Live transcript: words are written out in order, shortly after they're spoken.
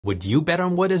Would you bet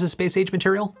on wood as a space-age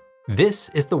material? This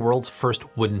is the world's first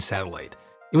wooden satellite.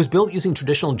 It was built using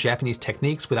traditional Japanese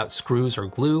techniques without screws or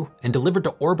glue and delivered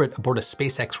to orbit aboard a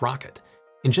SpaceX rocket.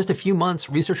 In just a few months,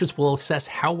 researchers will assess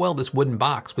how well this wooden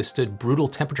box withstood brutal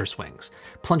temperature swings,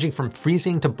 plunging from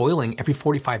freezing to boiling every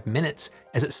 45 minutes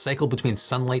as it cycled between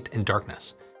sunlight and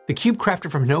darkness. The cube crafted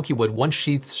from Hinoki wood once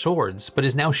sheathed swords, but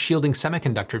is now shielding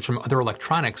semiconductors from other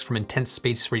electronics from intense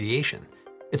space radiation.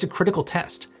 It's a critical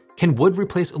test. Can wood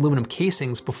replace aluminum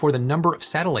casings before the number of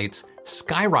satellites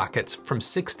skyrockets from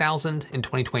 6,000 in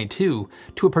 2022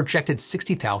 to a projected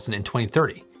 60,000 in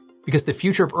 2030? Because the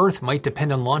future of Earth might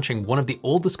depend on launching one of the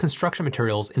oldest construction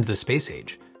materials into the space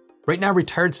age. Right now,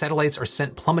 retired satellites are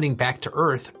sent plummeting back to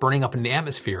Earth, burning up in the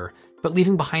atmosphere, but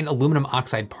leaving behind aluminum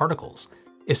oxide particles.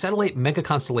 If satellite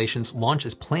megaconstellations launch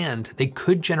as planned, they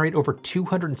could generate over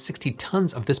 260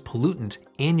 tons of this pollutant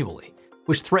annually,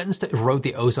 which threatens to erode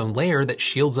the ozone layer that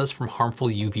shields us from harmful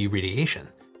UV radiation.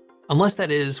 Unless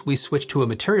that is, we switch to a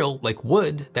material like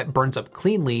wood that burns up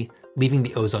cleanly, leaving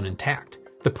the ozone intact.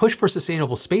 The push for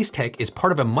sustainable space tech is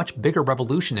part of a much bigger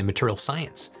revolution in material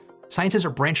science. Scientists are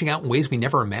branching out in ways we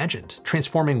never imagined,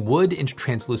 transforming wood into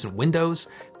translucent windows,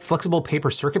 flexible paper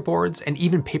circuit boards, and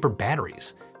even paper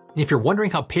batteries. And if you're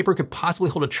wondering how paper could possibly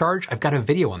hold a charge, I've got a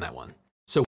video on that one.